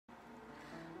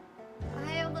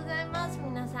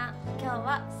今日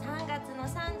は3月の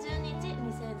30日、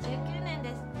2019年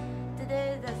です。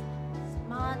Today is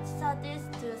March 30th,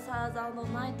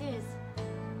 2019.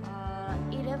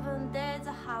 11 days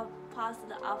have passed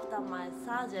after my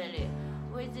surgery,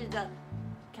 which is a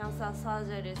cancer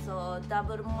surgery, so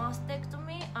double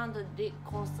mastectomy and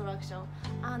reconstruction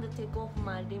and take off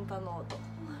my lymph node.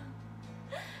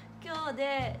 今日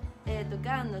で、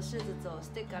がんの手術をし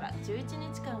てから11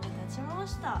日間が経ちま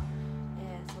した。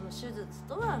その手術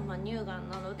とは、乳がん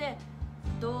なので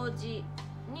同時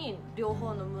に両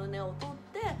方の胸を取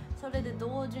って、それで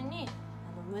同時に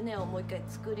胸をもう一回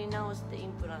作り直してイ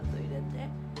ンプラント入れて、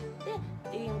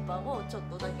でリンパをちょっ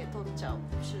とだけ取っちゃう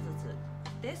手術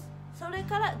です。それ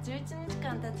から11日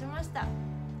間経ちました。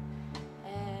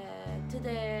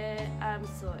Today I'm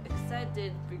so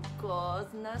excited because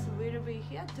nurse will be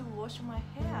here to wash my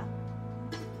hair.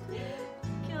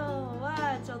 今日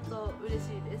はちょっと嬉し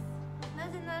いです。な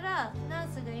ぜならナ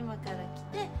ースが今から来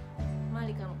てマ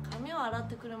リカの髪を洗っ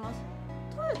てくれます。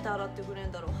どうやって洗ってくれ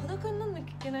んだろう。裸になんなき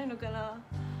ゃいけないのかな。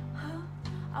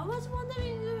I was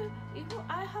wondering if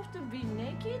I have to be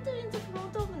naked in the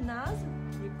front of nurse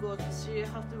because she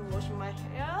have to wash my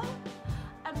hair.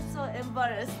 I'm so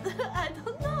embarrassed. I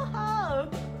don't know how.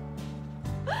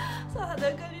 さあ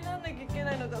裸になんなきゃいけ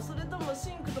ないのか、それとも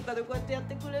シンクとかでこうやってやっ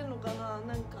てくれるのかな。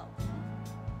なんか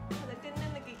裸にな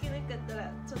んなきゃいけなかった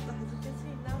らちょっと恥ずかしい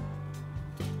な。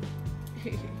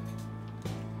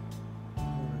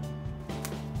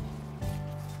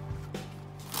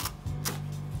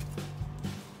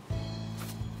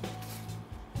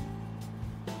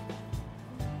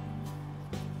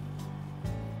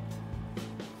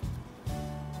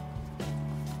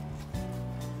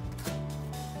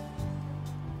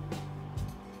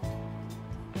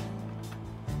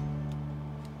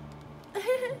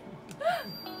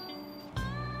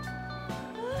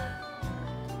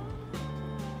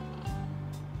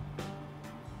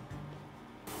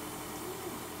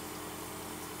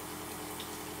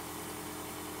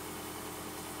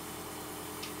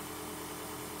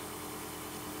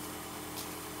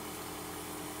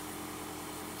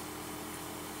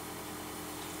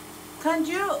Can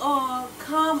you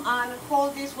come and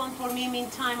hold this one for me?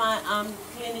 Meantime, I'm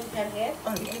cleaning her hair.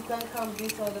 Okay. If you can come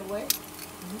this other way.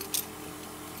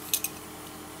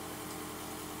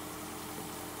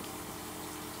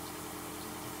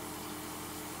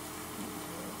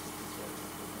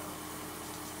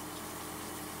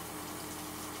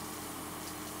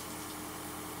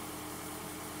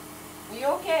 You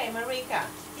okay, Marica?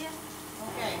 Yeah.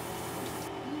 Okay.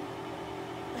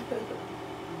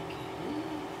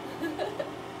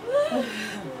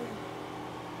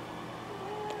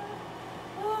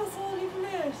 Oh, sorry,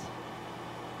 flash.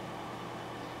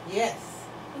 Yes,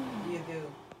 you do.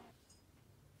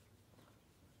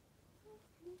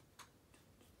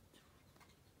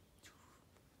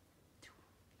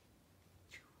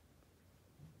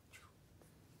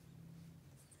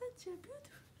 Such a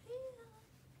beautiful hair.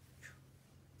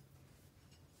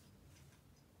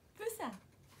 Buusan.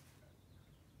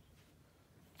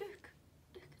 Look.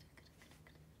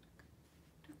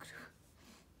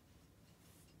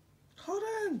 Hold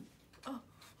on. Oh.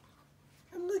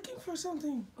 I'm looking for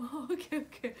something. Oh,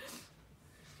 okay.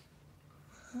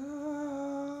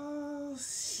 Oh,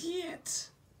 shit.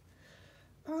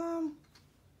 Oh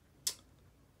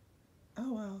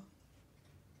well.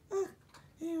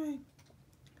 Anyway.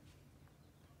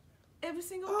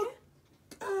 Everything okay?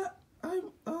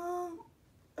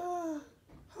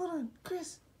 Hold on,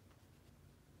 Chris.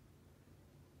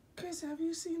 Chris, have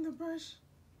you seen the brush?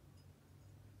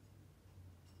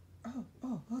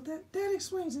 Oh, that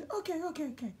explains it. Okay.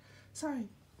 Sorry.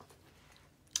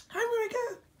 Hi,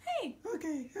 Marica. Hey.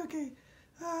 Okay.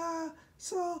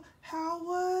 So how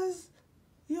was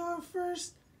your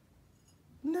first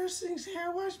nursing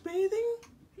hair wash bathing?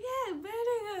 Yeah,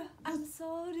 very good. I'm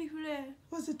so refreshed.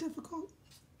 Was it difficult?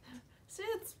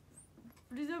 She's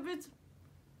a little bit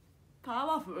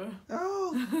powerful.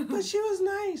 Oh, but she was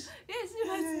nice. Yeah, she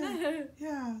was nice.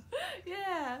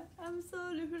 Yeah. I'm so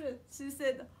refreshed. She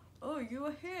said, "Oh,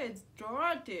 your hair is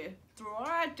dirty.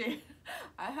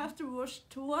 I have to wash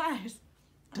twice."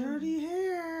 Dirty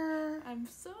hair. I'm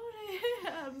sorry.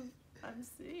 I'm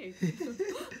sick.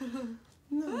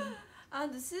 No.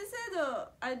 And she said,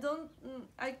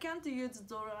 I can't use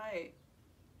dryer.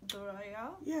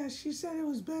 Yeah, she said it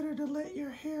was better to let your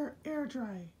hair air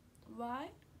dry.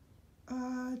 Why?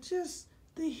 Just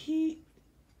the heat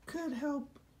could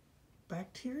help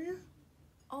bacteria.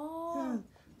 Oh. Yeah,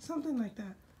 something like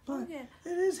that. But okay.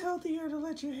 It is healthier to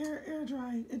let your hair air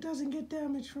dry. It doesn't get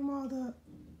damaged from all the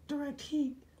direct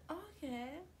heat.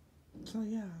 Okay. So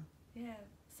yeah. Yeah.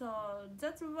 So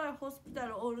that's why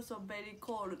hospital also very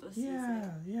cold. She Yeah,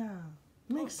 said. yeah.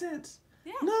 Makes sense.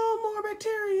 Yeah. No more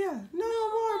bacteria. No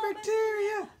more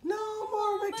bacteria. No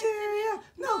more bacteria.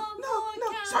 No, no.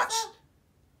 Such.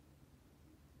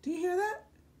 Do you hear that?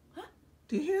 Huh?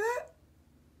 Do you hear that?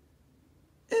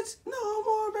 It's no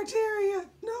more bacteria.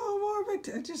 No more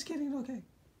bacteria. Just kidding. Okay.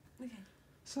 Okay.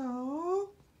 So,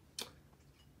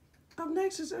 up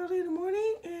next is early in the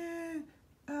morning, and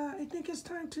I think it's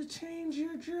time to change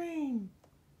your drain.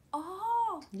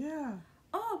 Oh. Yeah.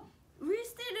 Oh. We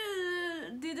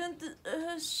still didn't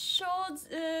show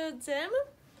them.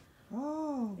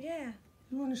 Oh. Yeah.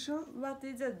 You want to show? What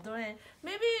is a drain?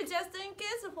 Maybe just in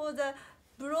case for the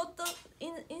blood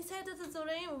inside the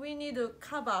drain, we need a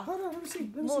cover. Hold on. Let me see.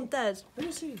 Let me see. Montage. Let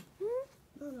me see.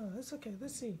 No, it's okay.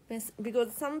 Let's see.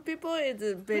 Because some people is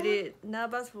very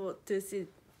nervous to see.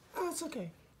 Oh, it's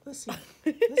okay. Let's see.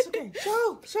 It's okay.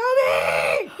 Show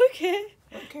me. Okay.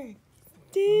 Okay.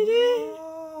 Did it?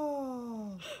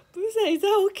 Oh. Buusan, is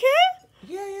that okay?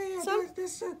 Yeah. Some-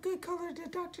 That's a good color. The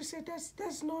doctor said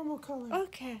that's normal color.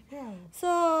 Okay. Yeah.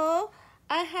 So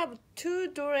I have 2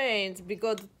 drains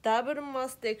because double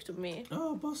mastectomy.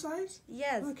 Oh, both sides?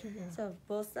 Yes. Okay, yeah. So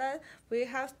both sides we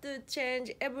have to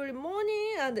change every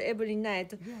morning and every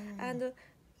night, Yeah. and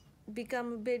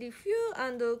become very few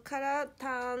and color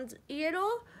turns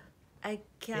yellow. I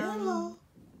can. Yellow.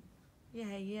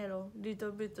 Yeah, yellow.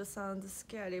 Little bit sounds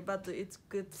scary, but it's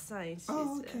good sign. She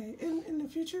Oh, said. okay. In the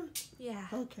future? Yeah.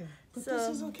 Okay. But So- this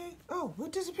is okay? Oh,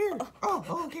 it disappeared.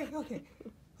 Oh, okay.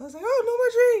 I was like, oh, no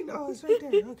more drain. Oh, it's right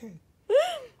there. Okay.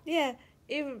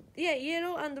 Yeah.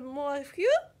 Yellow and more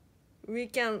few, we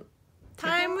can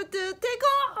time to take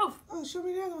off. Oh, show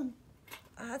me the other one.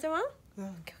 Other one? Yeah.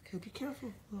 Okay. Be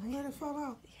careful. Don't let it fall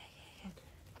out. Yeah.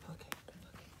 Okay.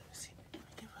 Let me see. Let me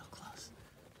get real close.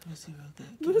 Let me see real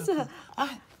good. Get real Buusan,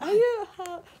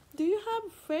 close. do you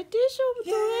have fetish of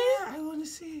drain? Yeah, I want to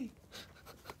see.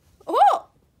 Oh,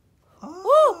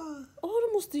 Oh.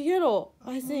 almost yellow,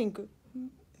 I think.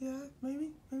 Yeah,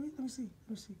 maybe. Let me see.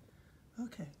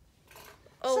 Okay.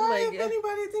 Oh Sorry my if god.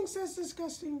 anybody thinks that's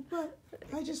disgusting, but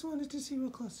I just wanted to see real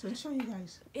close and show you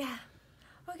guys. Yeah.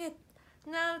 Okay.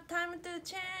 Now time to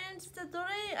change the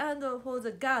drain and for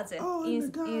the gauze, Oh, and the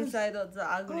gauze. inside of the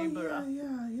ugly bra.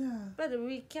 Yeah. But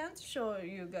we can't show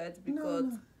you guys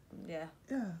because yeah,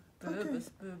 Yeah. Okay.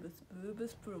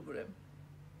 boobs problem,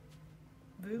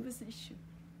 boobs issue.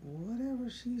 Whatever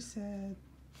she said.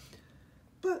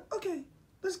 But okay,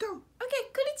 let's go. Okay,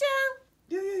 Kuri-chan,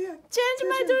 Yeah. change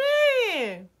my Change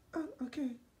drain. Okay.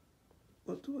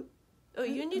 What do it? Oh,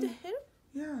 you need help?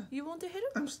 Yeah. You want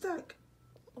help? I'm stuck.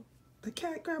 The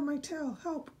cat grabbed my tail.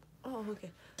 Help. Oh,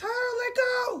 okay. Tyler, let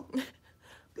go!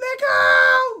 Let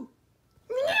go!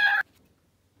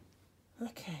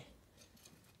 Okay.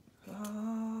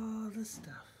 All the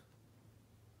stuff.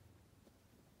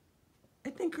 I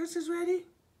think Chris is ready.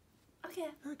 Okay,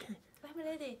 Okay. I'm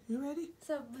ready. You ready?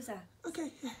 So, Buusan.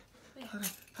 Okay. Yeah. Wait. Hold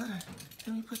on.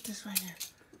 Let me put this right here.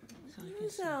 So we can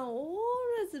see. Buusan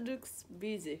always looks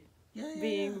busy. Yeah.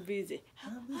 Being busy.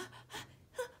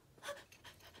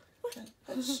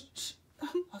 Shh.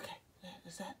 Okay.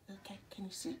 Is that okay? Can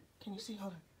you see?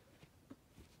 Hold on.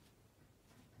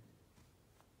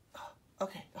 Oh,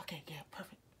 okay. Yeah,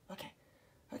 perfect.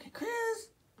 Okay, Chris.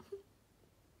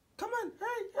 Come on,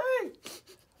 hurry.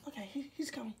 Okay,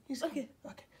 he's coming. Okay.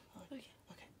 Okay.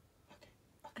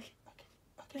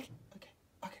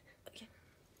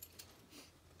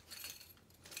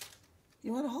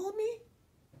 You want to hold me?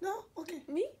 No? Okay.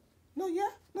 Me? No, yeah?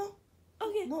 No?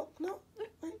 Okay. No?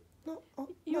 Wait, no. Oh,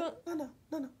 You no, want-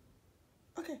 no.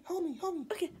 Okay, hold me.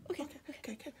 Okay. Okay.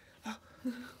 Oh,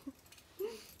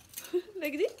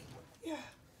 Like this? yeah.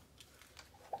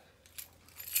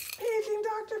 Paging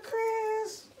Dr.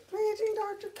 Chris.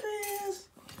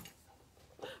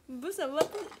 Buusan,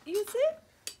 what did you say?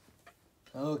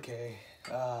 Okay.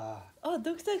 Oh,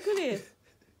 Dr. Chris.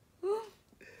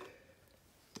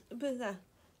 Buusan,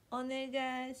 お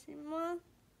願いします。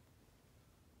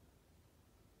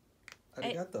あ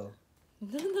りがとう。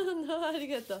 No, あり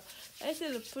がとう。I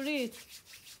said please.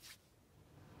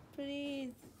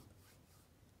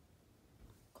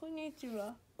 こんにち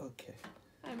は。 Okay.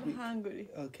 I'm hungry.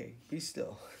 Okay. Be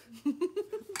still.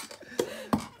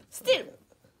 Still.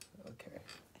 Okay.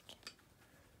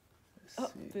 Let's Oh,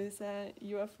 see. Buusan,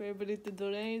 your favorite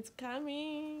drain is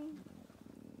coming.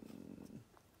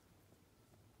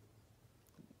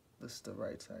 This is the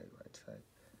right side.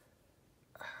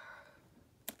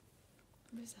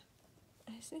 Buusan,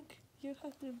 I think you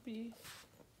have to be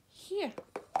here.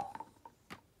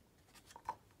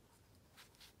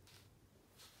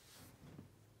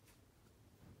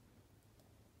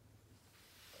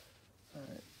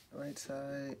 right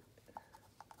side.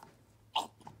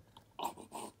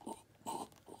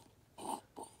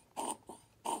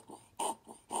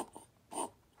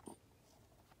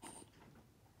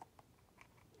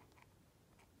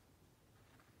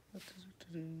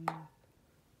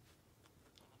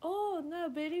 Oh, no,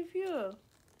 very few.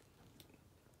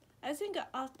 I think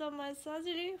after my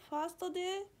surgery, first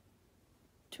day,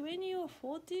 20 or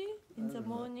 40 in the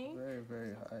morning. Very,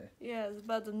 very high. Yes,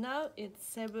 but now it's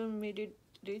 7 milliliters.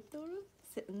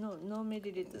 No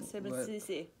milliliters, 7 What?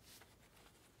 cc.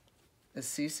 Is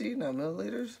cc, not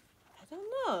milliliters? I don't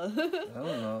know. I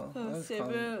don't know. I was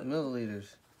calling 7. milliliters.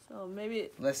 So maybe,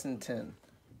 Less than 10.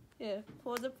 yeah,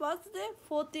 for the first day,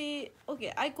 40.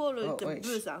 Okay, I call it Oh, wait.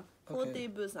 Buusan. 40 Okay.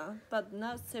 Buusan, but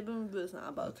now 7 Buusan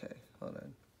about. Okay, hold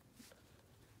on.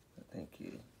 Thank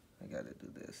you. I gotta do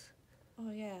this.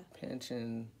 Oh, yeah. Pinch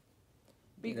and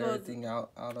get Because everything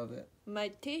out of it. my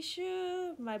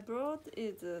tissue, my blood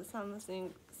is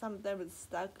sometimes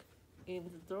stuck in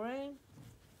the drain.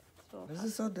 So This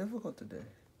is so difficult today.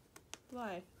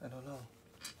 why? I don't know.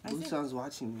 I think- Buusan's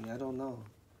watching me. I don't know.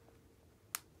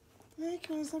 Hey,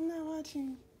 Chris, I'm not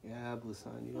watching. Yeah,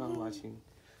 Buusan, you are watching.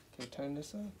 Can you turn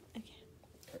this on? Okay.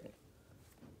 Okay.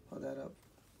 Hold that up.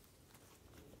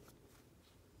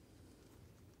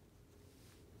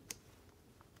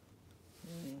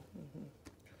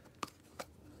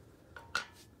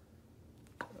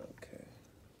 Okay.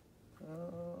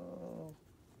 Oh.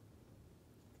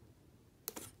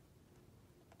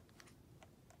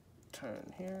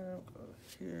 Turn here, go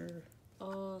here.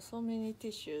 Oh, so many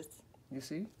tissues. You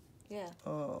see? Yeah,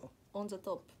 Oh, on the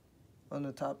top. on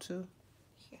the top too?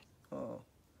 Yeah. Oh.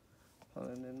 Well,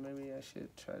 and then maybe I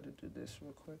should try to do this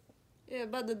real quick. Yeah,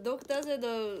 but the doctor said,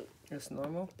 It's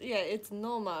normal? yeah, it's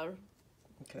normal.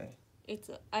 Okay. It's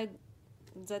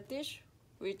the tissue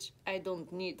which I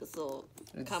don't need, so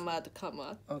It's- come out.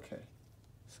 Okay.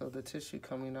 So the tissue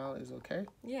coming out is okay?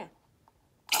 Yeah.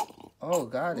 Oh,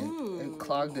 got it. It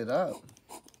clogged it up.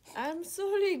 I'm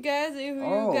sorry, guys, if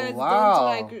Oh, you guys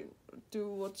wow. don't like to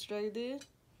watch like this.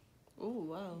 Oh,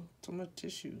 wow. So much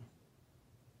tissue.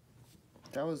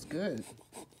 That was good.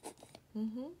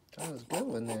 That was good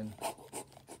one then.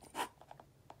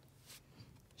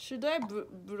 Should I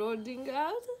blooding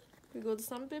out? Because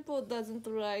some people doesn't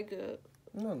like.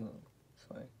 No, it's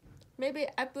fine. Maybe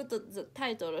I put the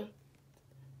title.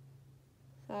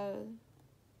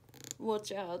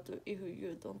 Watch out if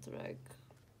you don't like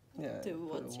Yeah. to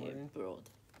put a watch warning. it blood,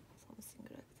 something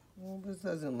like that. Well, this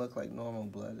doesn't look like normal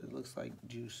blood. It looks like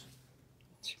juice.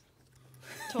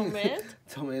 Tomato?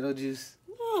 Tomato juice.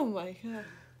 Oh my god.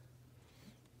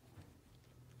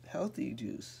 Healthy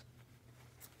juice.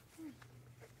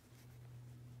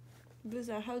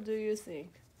 Buusan, how do you think?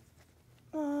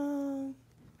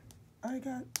 I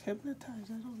got hypnotized.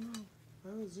 I don't know.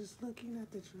 I was just looking at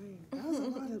the drain. That was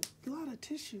a lot of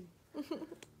tissue.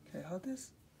 Okay, hold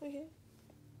this. Okay.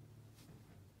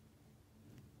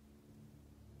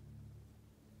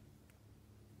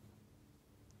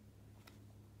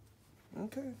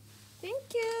 Okay.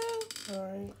 Thank you. All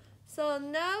right. So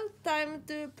now time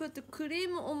to put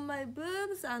cream on my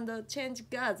boobs and change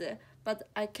gauze. But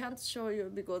I can't show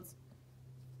you because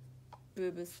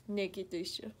boobs naked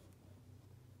issue.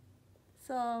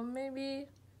 So maybe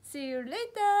see you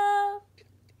later.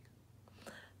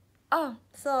 あ、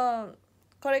そう。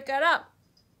これから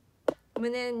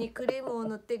胸にクリームを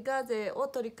塗ってガーゼを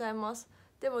取り替えます。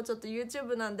でもちょっと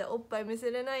YouTube なんでおっぱい見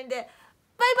せれないんで、バイ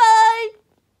バイ。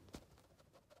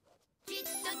きっと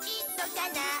叶う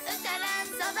から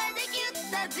そばでぎゅっ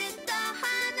とずっと離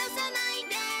さない